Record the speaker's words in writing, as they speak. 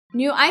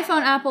New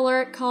iPhone app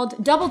alert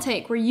called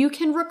DoubleTake, where you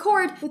can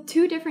record with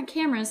 2 different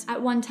cameras at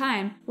one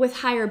time with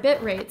higher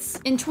bit rates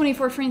in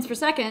 24 frames per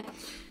second.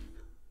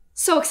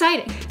 So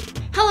exciting.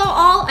 Hello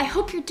all, I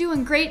hope you're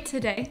doing great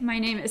today. My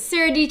name is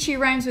Saradietschy,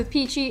 rhymes with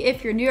Peachy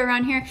if you're new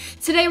around here.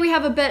 Today we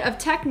have a bit of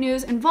tech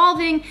news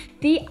involving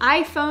the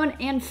iPhone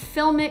and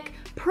FiLMiC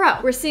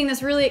Pro. We're seeing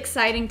this really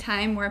exciting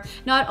time where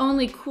not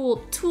only cool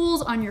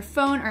tools on your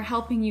phone are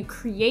helping you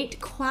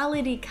create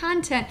quality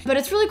content, but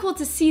it's really cool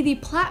to see the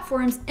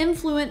platforms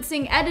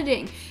influencing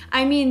editing.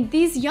 I mean,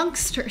 these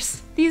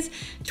youngsters, these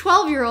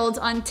 12-year-olds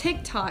on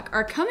TikTok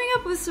are coming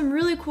up with some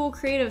really cool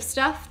creative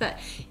stuff that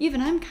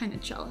even I'm kind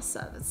of jealous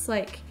of. It's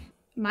like,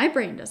 my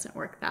brain doesn't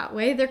work that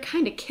way. They're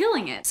kind of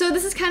killing it. So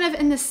this is kind of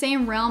in the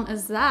same realm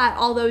as that,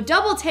 although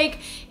DoubleTake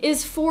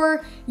is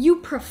for you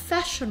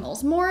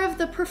professionals, more of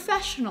the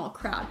professional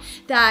crowd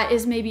that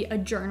is maybe a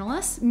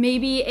journalist,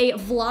 maybe a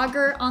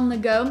vlogger on the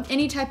go,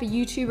 any type of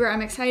YouTuber.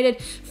 I'm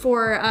excited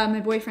for my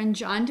boyfriend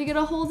John to get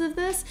a hold of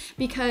this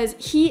because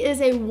he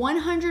is a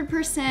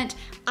 100%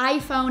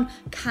 iPhone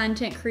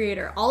content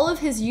creator. All of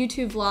his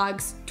YouTube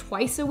vlogs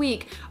twice a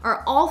week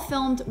are all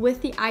filmed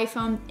with the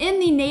iPhone in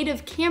the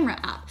native camera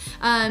app.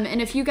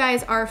 And if you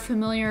guys are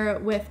familiar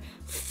with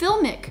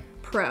FiLMiC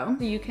Pro,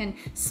 you can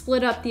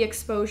split up the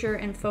exposure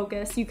and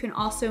focus. You can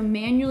also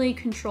manually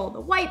control the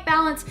white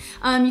balance.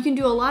 You can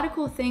do a lot of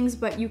cool things,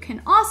 but you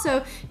can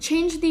also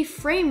change the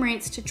frame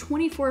rates to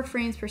 24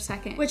 frames per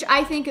second, which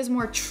I think is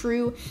more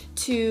true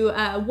to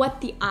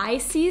what the eye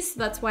sees. So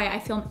that's why I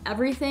film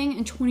everything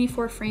in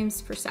 24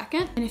 frames per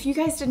second. And if you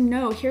guys didn't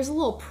know, here's a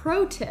little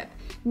pro tip.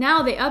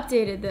 Now they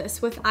updated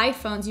this with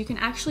iPhones. You can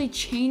actually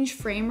change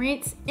frame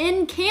rates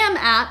in Cam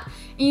app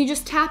and you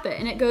just tap it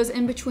and it goes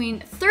in between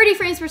 30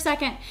 frames per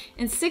second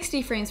and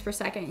 60 frames per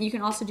second. You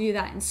can also do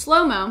that in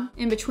slow-mo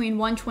in between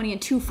 120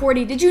 and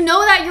 240. Did you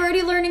know that? You're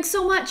already learning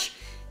so much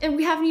and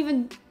we haven't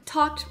even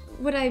talked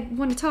what I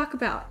want to talk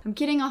about. I'm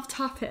getting off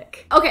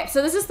topic. Okay,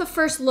 so this is the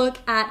first look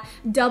at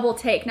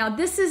DoubleTake. Now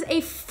this is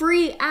a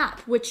free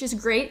app, which is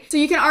great. So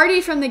you can already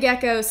from the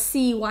get-go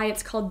see why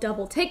it's called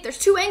DoubleTake. There's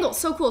 2 angles,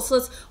 so cool. So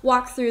let's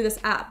walk through this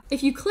app.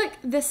 If you click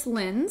this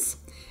lens,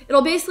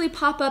 it'll basically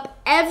pop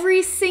up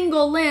every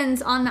single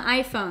lens on the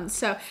iPhone.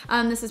 So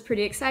this is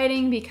pretty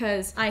exciting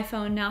because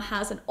iPhone now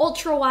has an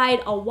ultra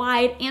wide, a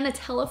wide, and a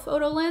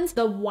telephoto lens.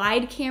 The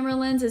wide camera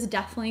lens is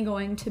definitely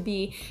going to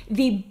be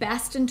the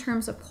best in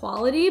terms of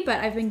quality, but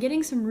I've been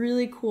getting some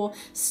really cool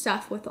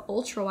stuff with the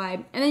ultra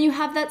wide. And then you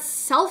have that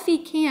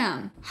selfie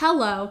cam.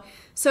 Hello.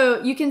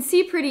 So you can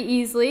see pretty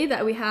easily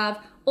that we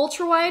have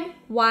ultra wide,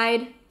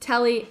 wide,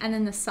 tele, and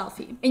then the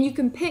selfie. And you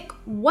can pick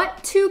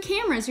what 2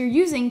 cameras you're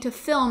using to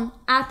film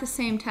at the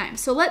same time.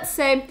 So let's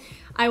say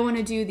I want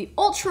to do the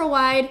ultra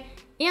wide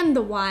and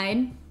the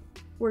wide.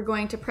 We're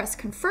going to press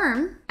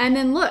confirm, and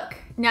then look,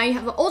 now you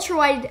have the ultra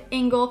wide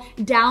angle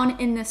down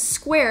in this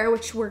square,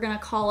 which we're gonna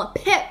call a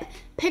PIP,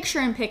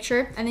 picture in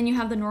picture, and then you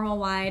have the normal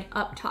wide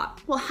up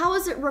top. Well, how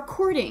is it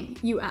recording,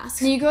 you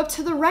ask? And you go up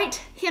to the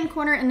right hand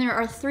corner and there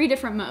are 3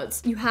 different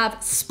modes. You have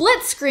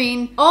split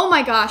screen. Oh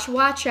my gosh,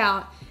 watch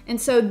out. And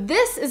so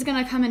this is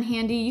gonna come in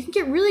handy. You can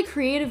get really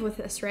creative with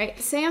this, right?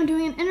 Say I'm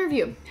doing an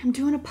interview, I'm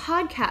doing a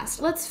podcast.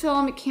 Let's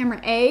film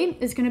camera A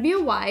is gonna be a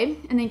wide,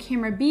 and then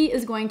camera B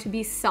is going to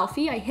be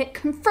selfie. I hit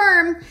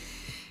confirm,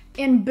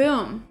 and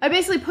boom. I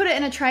basically put it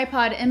in a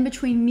tripod in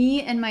between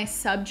me and my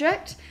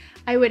subject.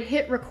 I would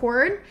hit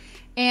record,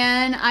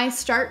 and I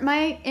start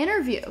my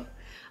interview.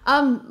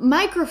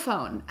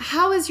 Microphone.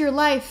 How is your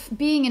life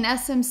being an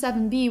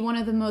SM7B, one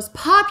of the most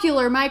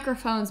popular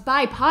microphones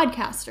by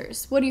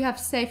podcasters? What do you have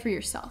to say for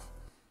yourself?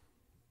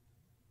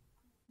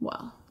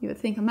 Well, you would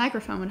think a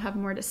microphone would have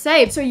more to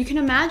say. So you can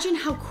imagine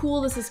how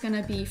cool this is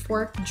gonna be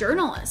for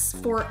journalists,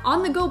 for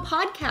on-the-go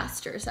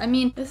podcasters. I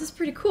mean, this is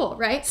pretty cool,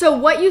 right? So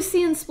what you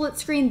see in split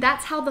screen,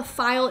 that's how the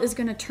file is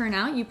gonna turn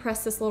out. You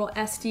press this little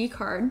SD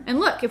card. And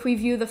look, if we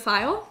view the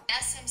file,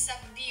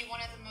 SM7B,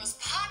 one of the most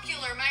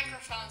popular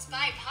microphones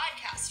by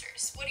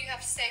podcasters. What do you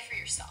have to say for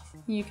yourself?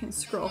 You can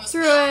scroll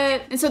through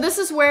it. And so this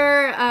is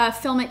where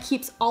FiLMiC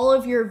keeps all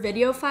of your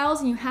video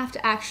files, and you have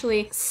to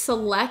actually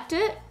select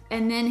it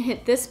and then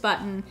hit this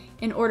button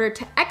in order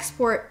to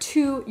export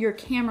to your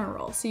camera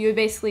roll. So you would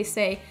basically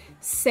say,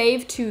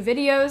 save to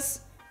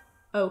videos,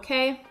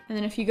 okay. And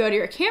then if you go to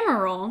your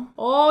camera roll,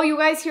 oh, you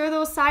guys hear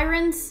those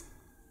sirens?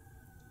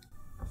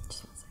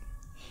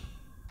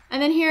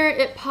 And then here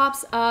it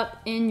pops up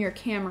in your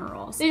camera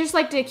rolls. They just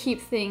like to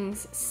keep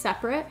things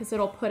separate because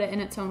it'll put it in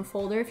its own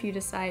folder if you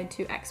decide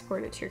to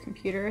export it to your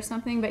computer or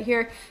something. But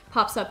here it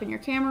pops up in your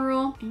camera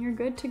roll and you're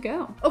good to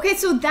go. Okay,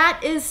 so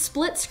that is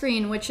split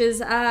screen, which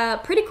is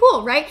pretty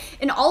cool, right?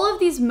 In all of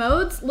these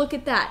modes, look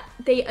at that.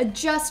 They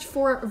adjust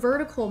for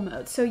vertical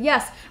mode. So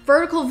yes,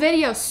 vertical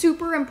video,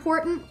 super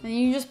important. And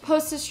you just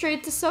post it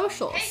straight to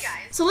socials. Hey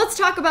guys. So let's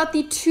talk about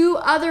the 2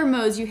 other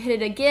modes. You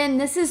hit it again.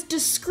 This is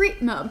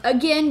discrete mode.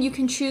 Again, you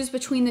can choose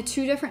between the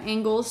 2 different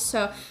angles.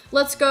 So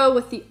let's go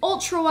with the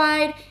ultra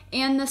wide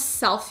and the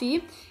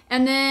selfie.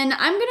 And then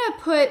I'm gonna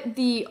put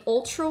the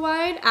ultra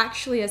wide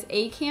actually as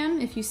a cam,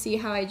 if you see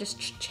how I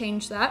just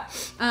changed that,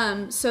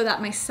 so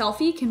that my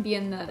selfie can be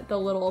in the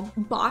little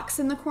box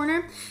in the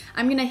corner.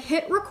 I'm gonna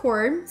hit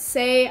record.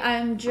 Say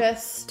I'm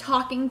just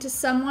talking to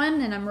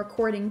someone and I'm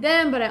recording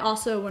them, but I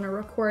also wanna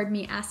record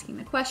me asking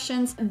the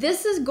questions.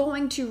 This is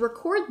going to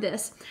record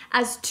this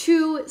as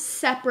 2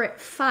 separate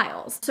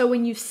files. So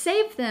when you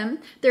save them,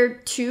 they're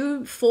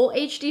 2 full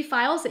HD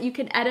files that you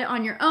can edit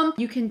on your own.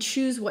 You can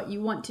choose what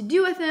you want to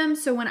do with them.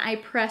 So when I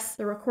press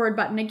the record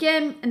button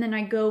again, and then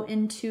I go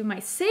into my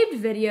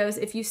saved videos,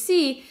 if you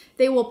see,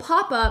 they will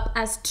pop up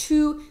as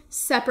 2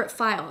 separate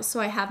files. So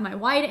I have my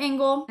wide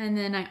angle, and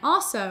then I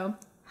also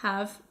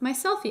have my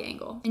selfie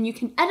angle, and you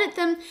can edit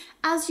them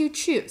as you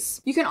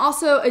choose. You can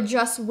also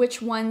adjust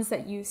which ones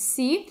that you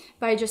see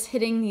by just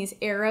hitting these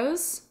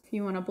arrows. If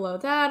you want to blow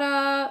that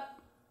up,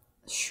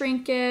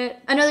 shrink it.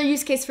 Another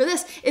use case for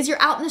this is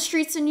you're out in the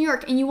streets in New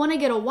York and you want to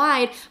get a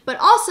wide, but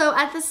also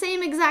at the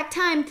same exact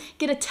time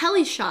get a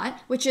tele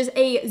shot, which is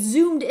a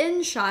zoomed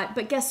in shot.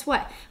 But guess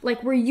what?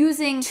 Like, we're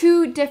using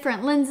 2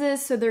 different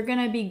lenses, so they're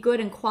gonna be good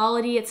in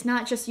quality. It's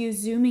not just you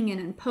zooming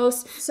in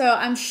post. So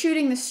I'm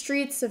shooting the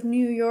streets of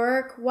New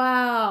York.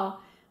 Wow.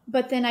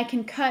 But then I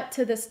can cut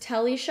to this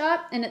tele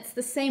shot and it's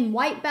the same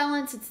white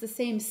balance, it's the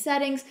same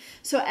settings.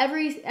 So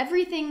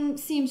everything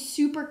seems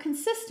super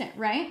consistent,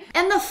 right?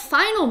 And the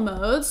final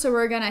mode, so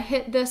we're gonna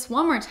hit this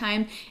one more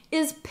time,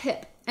 is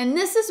PIP. And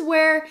this is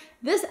where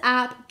this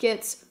app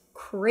gets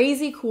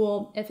crazy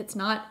cool if it's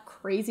not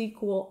crazy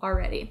cool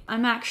already.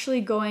 I'm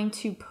actually going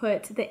to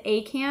put the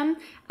A cam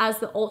as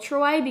the ultra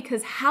wide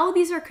because how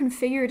these are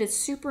configured is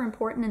super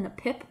important in the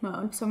PIP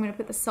mode. So I'm gonna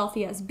put the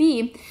selfie as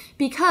B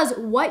because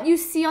what you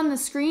see on the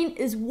screen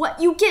is what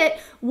you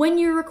get when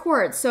you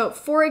record. So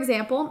for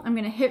example, I'm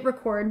gonna hit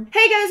record.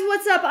 Hey guys,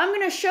 what's up? I'm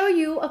gonna show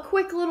you a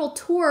quick little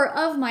tour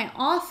of my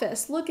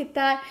office. Look at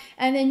that.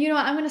 And then, you know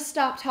what, I'm gonna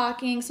stop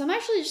talking. So I'm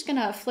actually just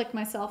gonna flick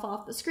myself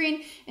off the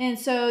screen. And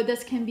so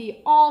this can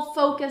be all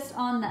focused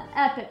on the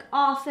epic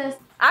office.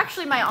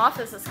 Actually, my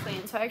office is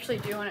clean, so I actually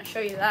do want to show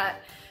you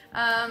that.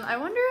 I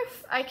wonder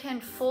if I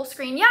can full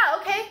screen. Yeah,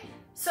 okay.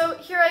 So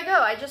here I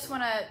go. I just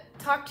want to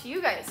talk to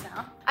you guys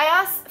now. I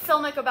asked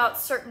FiLMiC about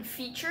certain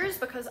features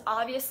because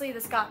obviously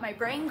this got my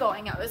brain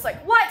going. I was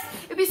like, what?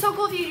 It'd be so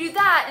cool if you do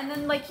that and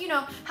then, like, you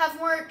know, have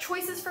more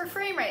choices for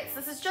frame rates.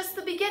 This is just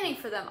the beginning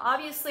for them.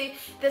 Obviously,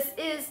 this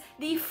is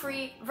the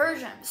free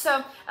version.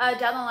 So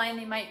down the line,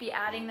 they might be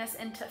adding this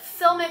into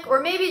FiLMiC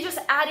or maybe just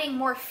adding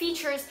more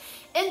features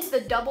into the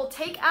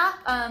DoubleTake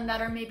app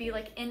that are maybe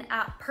like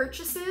in-app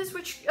purchases,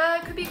 which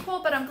could be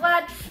cool, but I'm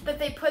glad that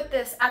they put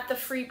this at the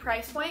free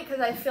price point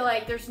because I feel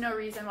like there's no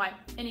reason why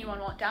anyone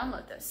won't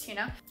download this, you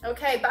know?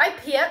 Okay, bye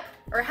PIP,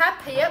 or ha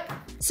PIP.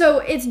 So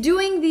it's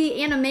doing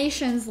the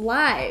animations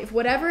live.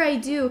 Whatever I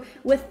do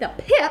with the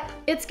PIP,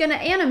 it's gonna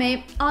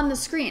animate on the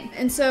screen.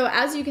 And so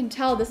as you can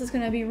tell, this is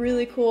gonna be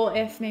really cool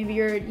if maybe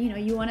you're, you know,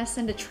 you wanna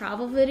send a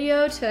travel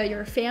video to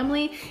your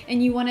family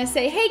and you wanna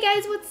say, hey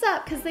guys, what's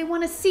up? Because they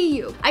wanna see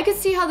you. I could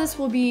see how this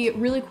will be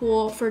really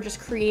cool for just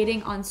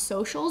creating on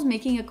socials,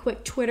 making a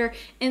quick Twitter,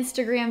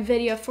 Instagram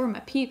video for my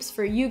peeps,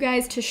 for you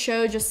guys to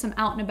show just some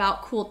out and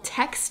about cool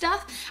tech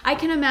stuff. I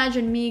can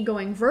imagine me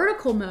going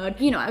vertical mode.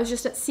 You know, I was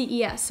just at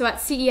CES. So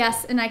at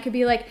CES and I could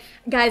be like,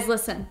 guys,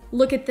 listen,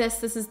 look at this.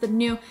 This is the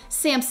new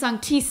Samsung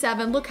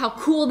T7. Look how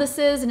cool this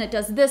is. And it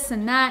does this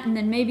and that. And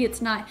then maybe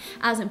it's not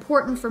as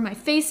important for my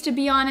face to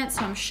be on it.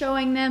 So I'm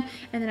showing them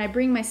and then I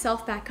bring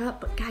myself back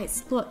up. But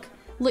guys, look,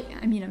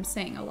 I mean, I'm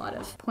saying a lot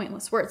of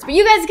pointless words, but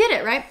you guys get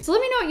it, right? So let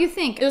me know what you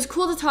think. It was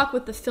cool to talk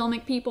with the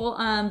FiLMiC people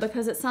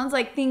because it sounds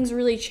like things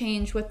really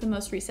changed with the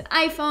most recent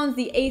iPhones,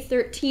 the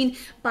A13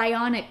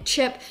 Bionic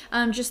chip,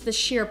 just the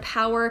sheer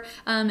power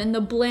and the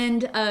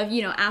blend of,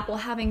 you know, Apple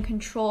having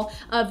control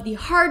of the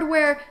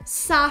hardware,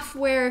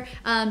 software,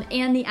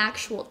 and the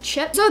actual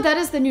chip. So that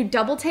is the new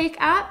DoubleTake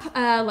app.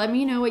 Let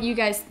me know what you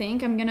guys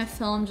think. I'm gonna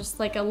film just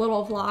like a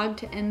little vlog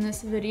to end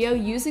this video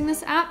using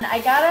this app.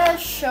 I gotta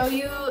show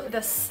you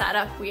the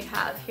setup we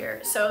have here.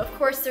 So of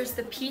course there's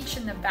the peach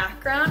in the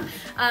background,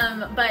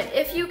 but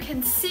if you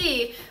can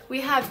see,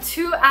 we have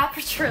 2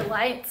 aperture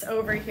lights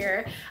over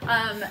here.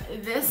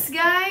 This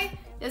guy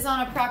is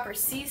on a proper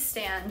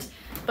C-stand,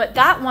 but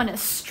that one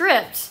is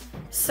stripped.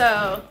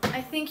 So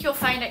I think you'll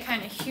find it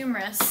kind of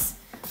humorous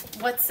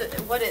what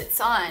it's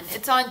on.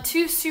 It's on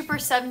 2 Super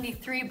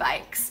 73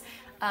 bikes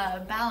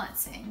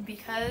balancing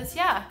because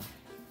yeah,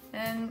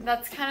 and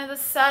that's kind of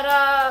the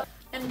setup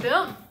and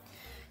boom,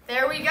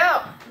 there we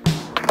go.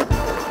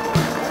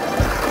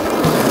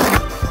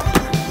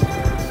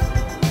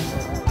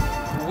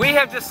 We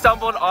have just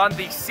stumbled on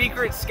the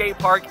secret skate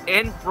park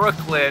in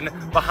Brooklyn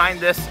behind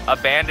this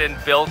abandoned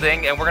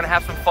building, and we're gonna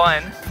have some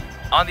fun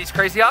on these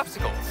crazy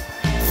obstacles.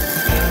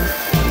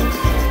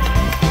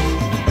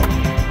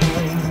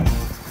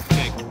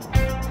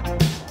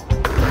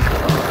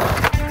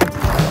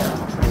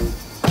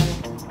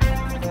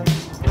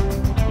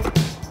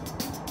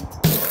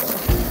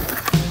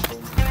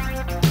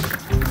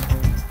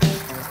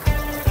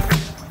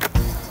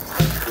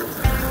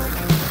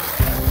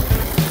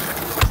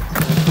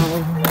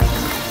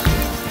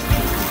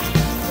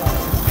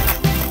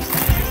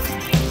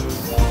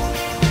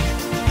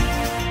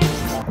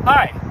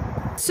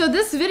 So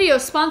this video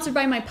is sponsored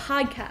by my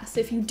podcast.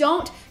 If you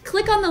don't,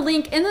 click on the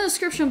link in the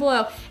description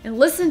below and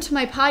listen to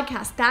my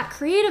podcast, That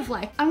Creative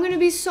Life. I'm gonna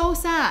be so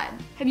sad.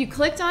 Have you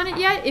clicked on it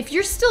yet? If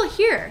you're still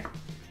here,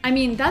 I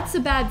mean, that's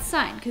a bad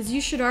sign because you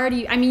should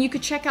already, you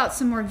could check out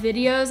some more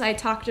videos. I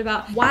talked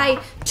about why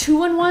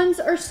 2-in-1s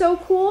are so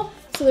cool.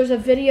 So there's a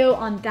video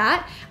on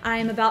that.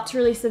 I'm about to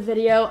release a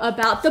video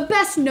about the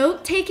best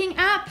note-taking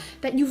app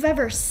that you've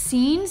ever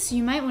seen. So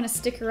you might want to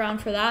stick around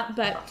for that.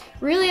 But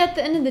really at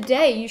the end of the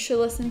day, you should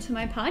listen to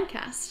my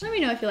podcast. Let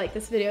me know if you like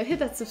this video. Hit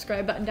that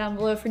subscribe button down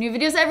below for new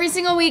videos every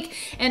single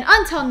week. And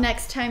until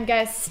next time,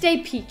 guys,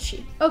 stay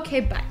peachy.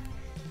 Okay, bye.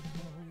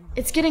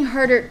 It's getting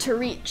harder to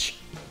reach.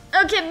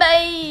 Okay,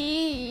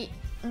 bye.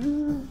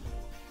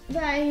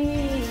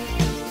 Bye.